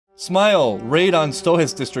Smile, raid on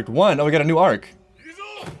Stohess District 1. Oh, we got a new arc.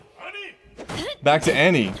 Back to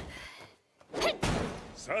Annie.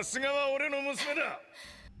 Is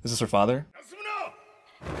this her father?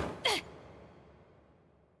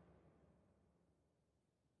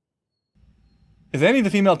 Is Annie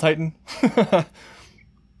the female Titan?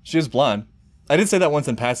 She is blonde. I did say that once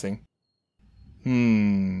in passing. I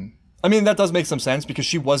mean, that does make some sense because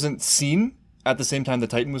she wasn't seen at the same time the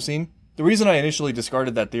Titan was seen. The reason I initially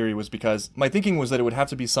discarded that theory was because my thinking was that it would have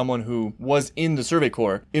to be someone who was in the Survey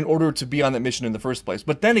Corps in order to be on that mission in the first place.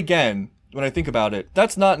 But then again, when I think about it,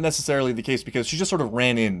 that's not necessarily the case because she just sort of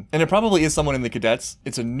ran in. And it probably is someone in the cadets.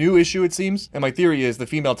 It's a new issue, it seems. And my theory is the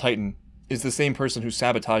female Titan is the same person who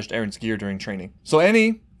sabotaged Eren's gear during training. So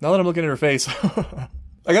Annie, now that I'm looking at her face,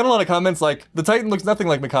 I got a lot of comments like, the Titan looks nothing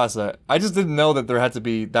like Mikasa. I just didn't know that there had to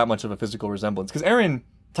be that much of a physical resemblance. Because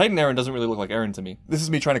Titan Eren doesn't really look like Eren to me. This is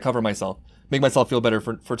me trying to cover myself. Make myself feel better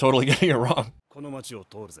for totally getting it wrong.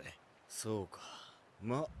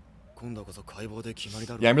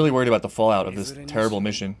 Yeah, I'm really worried about the fallout of this terrible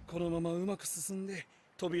mission.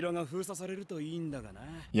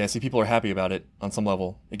 Yeah, see, people are happy about it on some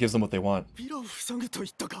level. It gives them what they want.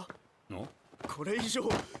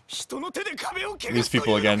 These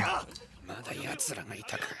people again.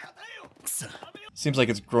 Seems like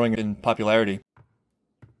it's growing in popularity.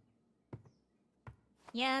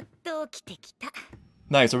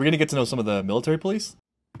 Nice, are we gonna get to know some of the military police?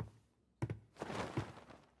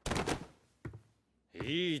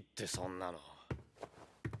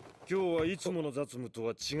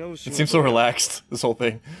 It seems so relaxed, this whole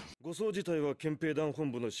thing.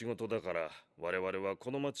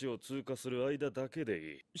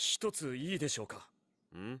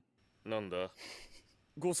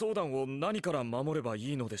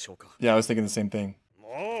 Yeah, I was thinking the same thing.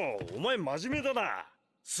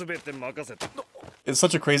 It's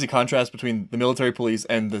such a crazy contrast between the military police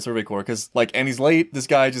and the Survey Corps, because, like, Annie's late, this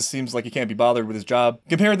guy just seems like he can't be bothered with his job.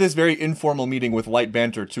 Compare this very informal meeting with light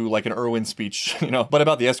banter to, like, an Erwin speech, you know? But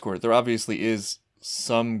about the escort, there obviously is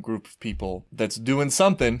some group of people that's doing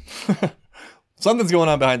something. Something's going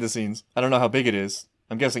on behind the scenes. I don't know how big it is.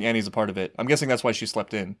 I'm guessing Annie's a part of it. I'm guessing that's why she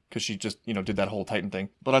slept in, because she just, you know, did that whole Titan thing.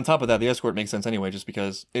 But on top of that, the escort makes sense anyway, just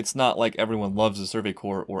because it's not like everyone loves the Survey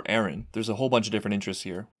Corps or Eren. There's a whole bunch of different interests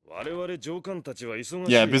here.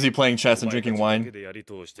 Yeah, busy playing chess and drinking wine.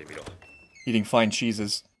 Eating fine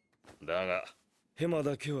cheeses. I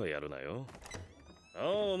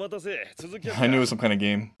knew it was some kind of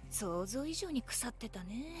game.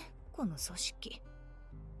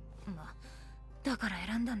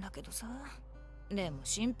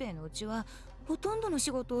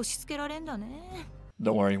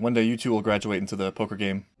 Don't worry, one day you two will graduate into the poker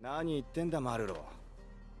game.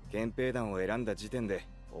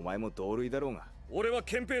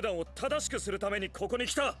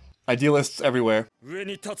 Idealists everywhere.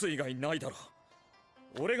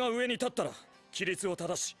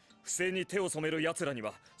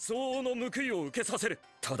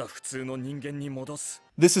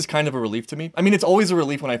 This is kind of a relief to me. I mean, it's always a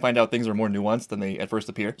relief when I find out things are more nuanced than they at first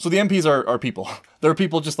appear. So the MPs are people. They're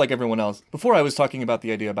people just like everyone else. Before I was talking about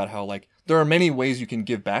the idea about how, like, there are many ways you can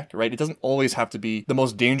give back, right? It doesn't always have to be the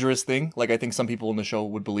most dangerous thing, like I think some people in the show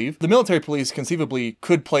would believe. The military police conceivably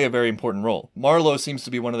could play a very important role. Marlowe seems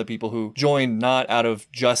to be one of the people who joined not out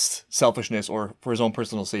of just selfishness or for his own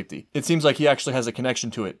personal safety. It seems like he actually has a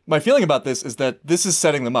connection to it. My feeling about this is that this is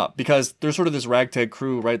setting them up because they're sort of this ragtag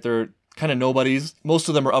crew, right? They're kind of nobodies. Most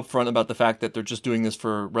of them are upfront about the fact that they're just doing this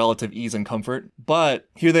for relative ease and comfort. But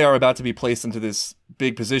here they are about to be placed into this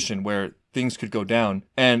big position where things could go down.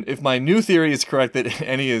 And if my new theory is correct that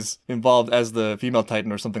Annie is involved as the female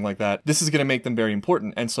Titan or something like that, this is going to make them very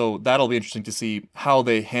important. And so that'll be interesting to see how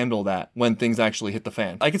they handle that when things actually hit the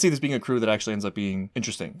fan. I can see this being a crew that actually ends up being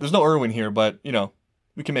interesting. There's no Erwin here, but, you know,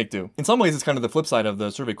 we can make do. In some ways, it's kind of the flip side of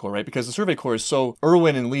the Survey Corps, right? Because the Survey Corps is so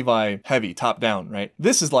Erwin and Levi heavy, top down, right?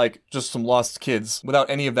 This is like just some lost kids without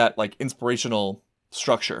any of that like inspirational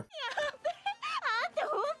structure.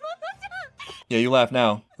 Yeah, you laugh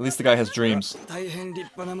now. At least the guy has dreams.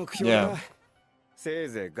 Yeah.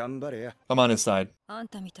 I'm on his side.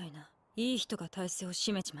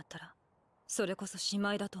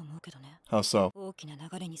 How so?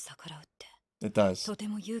 It does.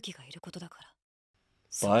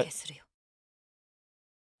 But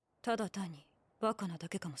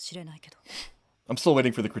I'm still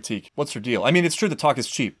waiting for the critique. What's her deal? I mean, it's true that talk is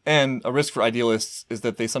cheap, and a risk for idealists is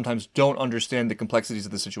that they sometimes don't understand the complexities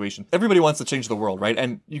of the situation. Everybody wants to change the world, right?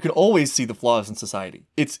 And you can always see the flaws in society.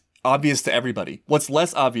 It's obvious to everybody. What's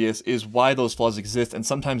less obvious is why those flaws exist, and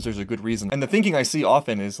sometimes there's a good reason. And the thinking I see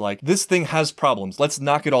often is like, this thing has problems, let's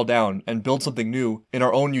knock it all down and build something new in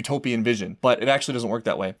our own utopian vision. But it actually doesn't work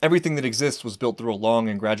that way. Everything that exists was built through a long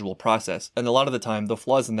and gradual process, and a lot of the time the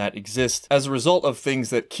flaws in that exist as a result of things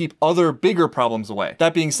that keep other bigger problems away.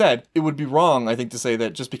 That being said, it would be wrong, I think, to say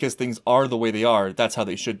that just because things are the way they are, that's how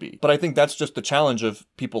they should be. But I think that's just the challenge of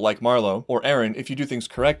people like Marlo or Eren. If you do things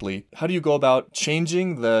correctly, how do you go about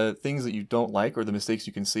changing the things that you don't like or the mistakes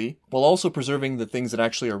you can see, while also preserving the things that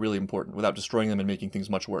actually are really important without destroying them and making things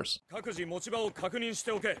much worse?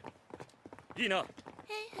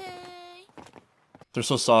 They're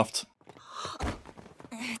so soft.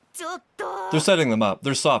 They're setting them up.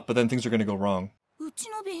 They're soft, but then things are going to go wrong.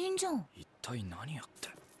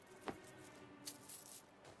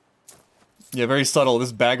 Yeah, very subtle.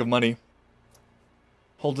 This bag of money.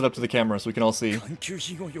 Hold it up to the camera so we can all see.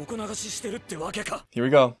 Here we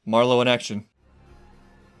go. Marlo in action.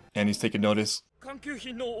 And he's taking notice.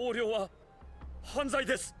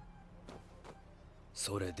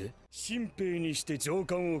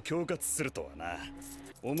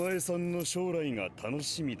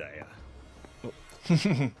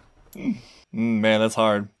 Man, that's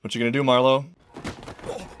hard. What you gonna do, Marlo?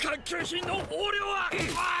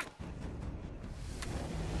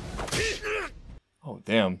 Oh,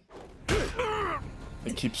 damn.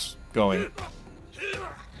 It keeps going.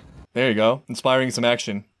 There you go. Inspiring some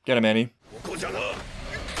action. Get him, Annie.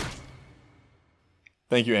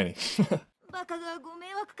 Thank you, Annie.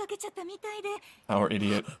 Our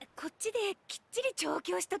idiot.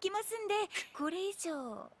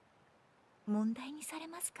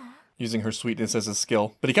 Using her sweetness as a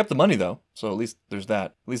skill. But he kept the money, though. So at least there's that.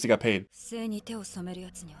 At least he got paid.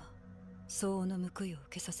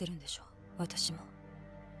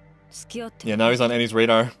 Yeah, now he's on Annie's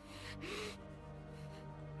radar.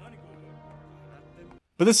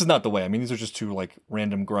 But this is not the way. I mean, these are just two, like,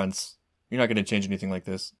 random grunts. You're not gonna change anything like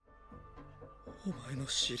this.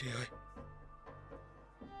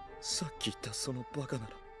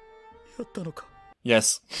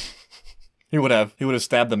 Yes. He would have. He would have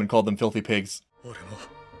stabbed them and called them filthy pigs.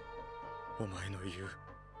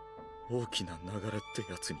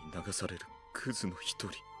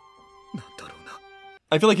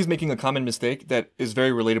 I feel like he's making a common mistake that is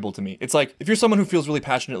very relatable to me. It's like, if you're someone who feels really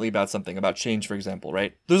passionately about something, about change, for example,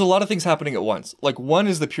 right? There's a lot of things happening at once. Like, one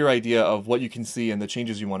is the pure idea of what you can see and the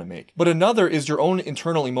changes you want to make. But another is your own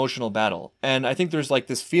internal emotional battle. And I think there's like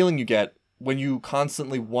this feeling you get when you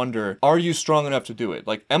constantly wonder, are you strong enough to do it?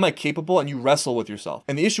 Like, am I capable? And you wrestle with yourself.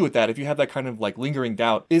 And the issue with that, if you have that kind of like lingering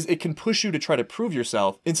doubt, is it can push you to try to prove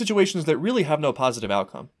yourself in situations that really have no positive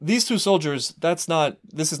outcome. These two soldiers, this is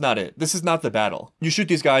not it. This is not the battle. You shoot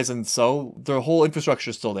these guys and so their whole infrastructure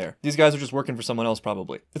is still there. These guys are just working for someone else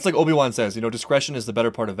probably. It's like Obi-Wan says, you know, discretion is the better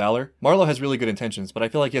part of valor. Marlo has really good intentions, but I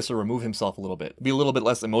feel like he has to remove himself a little bit, be a little bit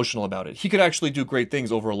less emotional about it. He could actually do great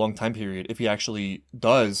things over a long time period if he actually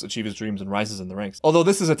does achieve his dreams and rises in the ranks. Although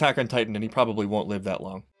this is Attack on Titan and he probably won't live that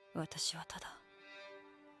long.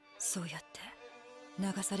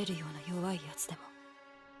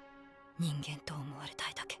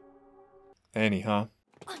 Annie, huh?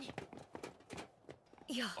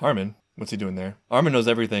 Armin? What's he doing there? Armin knows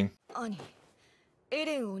everything.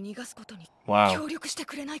 Wow.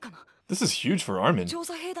 This is huge for Armin.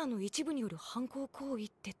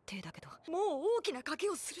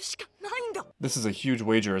 This is a huge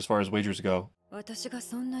wager as far as wagers go.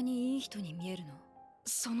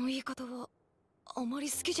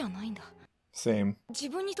 Same.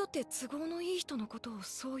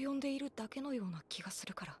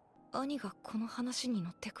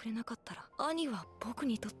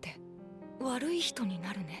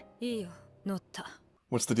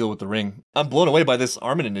 What's the deal with the ring? I'm blown away by this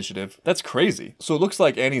Armin initiative. That's crazy. So it looks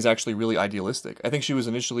like Annie's actually really idealistic. I think she was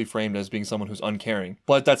initially framed as being someone who's uncaring,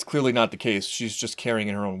 but that's clearly not the case. She's just caring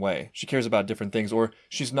in her own way. She cares about different things, or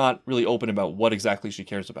she's not really open about what exactly she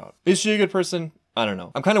cares about. Is she a good person? I don't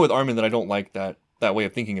know. I'm kind of with Armin that I don't like that way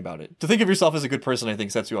of thinking about it. To think of yourself as a good person, I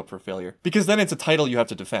think, sets you up for failure. Because then it's a title you have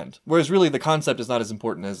to defend. Whereas really the concept is not as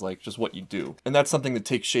important as like just what you do. And that's something that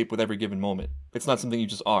takes shape with every given moment. It's not something you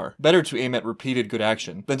just are. Better to aim at repeated good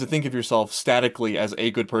action than to think of yourself statically as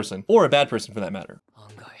a good person, or a bad person for that matter. Oh,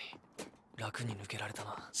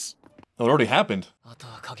 it already happened.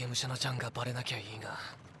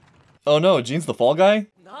 Oh no, Jean's the fall guy?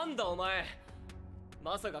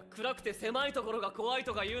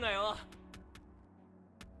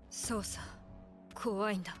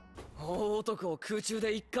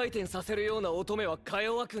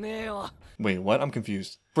 Wait, what? I'm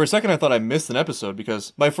confused. For a second I thought I missed an episode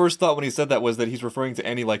because my first thought when he said that was that he's referring to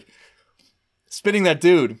Annie like spinning that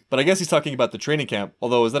dude, but I guess he's talking about the training camp.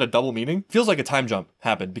 Although, is that a double meaning? Feels like a time jump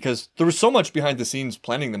happened because there was so much behind the scenes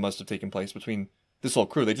planning that must have taken place between this whole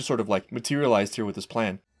crew. They just sort of like materialized here with this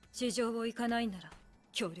plan.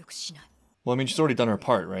 Well, I mean, she's already done her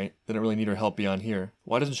part, right? They don't really need her help beyond here.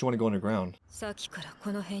 Why doesn't she want to go underground?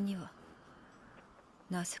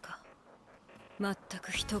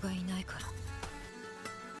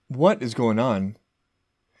 What is going on?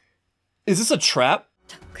 Is this a trap?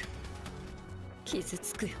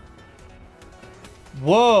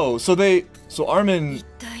 Whoa, so Armin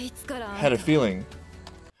had a feeling.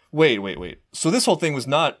 Wait. So this whole thing was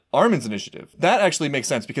not Armin's initiative. That actually makes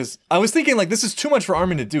sense because I was thinking like this is too much for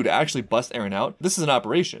Armin to do to actually bust Eren out. This is an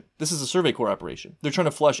operation. This is a Survey Corps operation. They're trying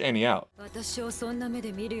to flush Annie out.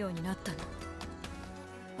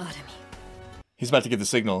 He's about to get the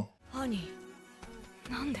signal.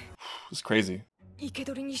 It's crazy.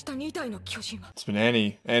 It's been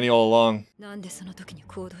Annie all along.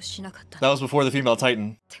 That was before the female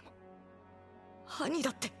Titan.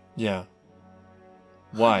 Yeah.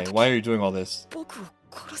 Why? Why are you doing all this?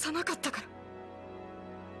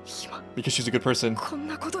 Because she's a good person.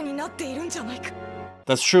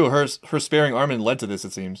 That's true. Her sparing Armin led to this,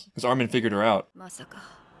 it seems. Because Armin figured her out.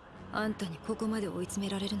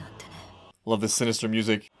 Love this sinister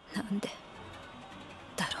music.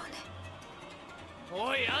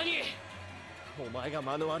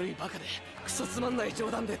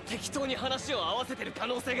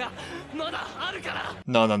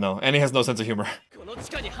 No. Annie has no sense of humor.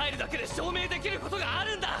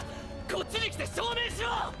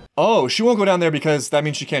 Oh, she won't go down there because that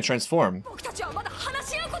means she can't transform.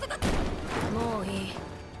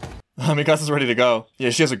 Mikasa's ready to go. Yeah,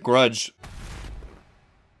 she has a grudge.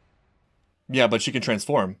 Yeah, but she can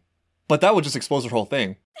transform. But that would just expose her whole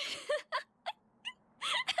thing.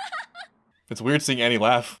 It's weird seeing Annie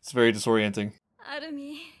laugh. It's very disorienting.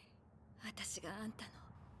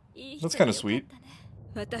 That's kind of sweet.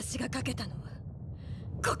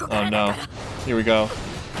 Oh no. Here we go.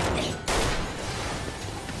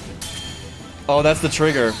 Oh, that's the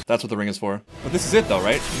trigger. That's what the ring is for. But this is it though,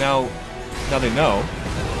 right? Now they know.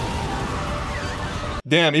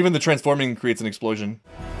 Damn, even the transforming creates an explosion.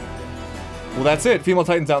 Well, that's it. Female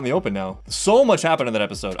Titan's out in the open now. So much happened in that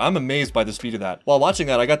episode. I'm amazed by the speed of that. While watching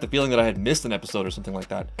that, I got the feeling that I had missed an episode or something like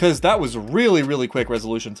that. Because that was really, really quick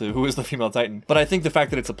resolution to who is the female Titan. But I think the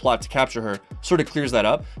fact that it's a plot to capture her sort of clears that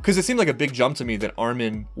up. Because it seemed like a big jump to me that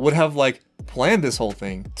Armin would have like planned this whole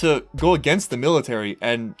thing to go against the military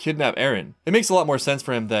and kidnap Eren. It makes a lot more sense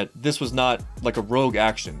for him that this was not like a rogue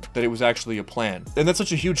action, that it was actually a plan. And that's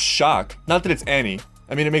such a huge shock. Not that it's Annie.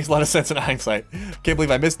 I mean, it makes a lot of sense in hindsight. Can't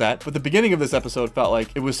believe I missed that. But the beginning of this episode felt like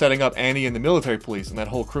it was setting up Annie and the military police and that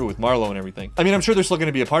whole crew with Marlowe and everything. I mean, I'm sure they're still going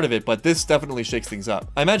to be a part of it, but this definitely shakes things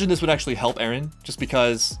up. I imagine this would actually help Eren, just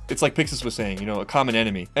because it's like Pixis was saying, you know, a common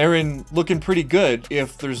enemy. Eren looking pretty good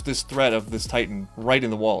if there's this threat of this Titan right in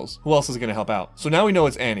the walls. Who else is going to help out? So now we know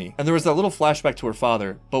it's Annie. And there was that little flashback to her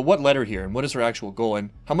father, but what led her here and what is her actual goal and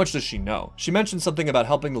how much does she know? She mentioned something about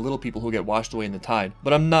helping the little people who get washed away in the tide,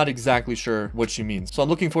 but I'm not exactly sure what she means. So I'm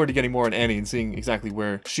looking forward to getting more on Annie and seeing exactly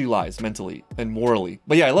where she lies mentally and morally.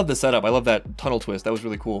 But yeah, I love the setup. I love that tunnel twist. That was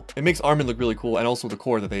really cool. It makes Armin look really cool and also the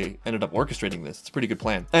core that they ended up orchestrating this. It's a pretty good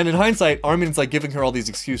plan. And in hindsight, Armin's like giving her all these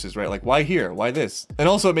excuses, right? Like, why here? Why this? And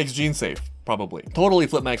also it makes Jean safe. Probably. Totally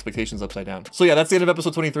flipped my expectations upside down. So yeah, that's the end of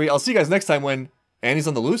episode 23. I'll see you guys next time when Annie's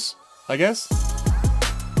on the loose, I guess.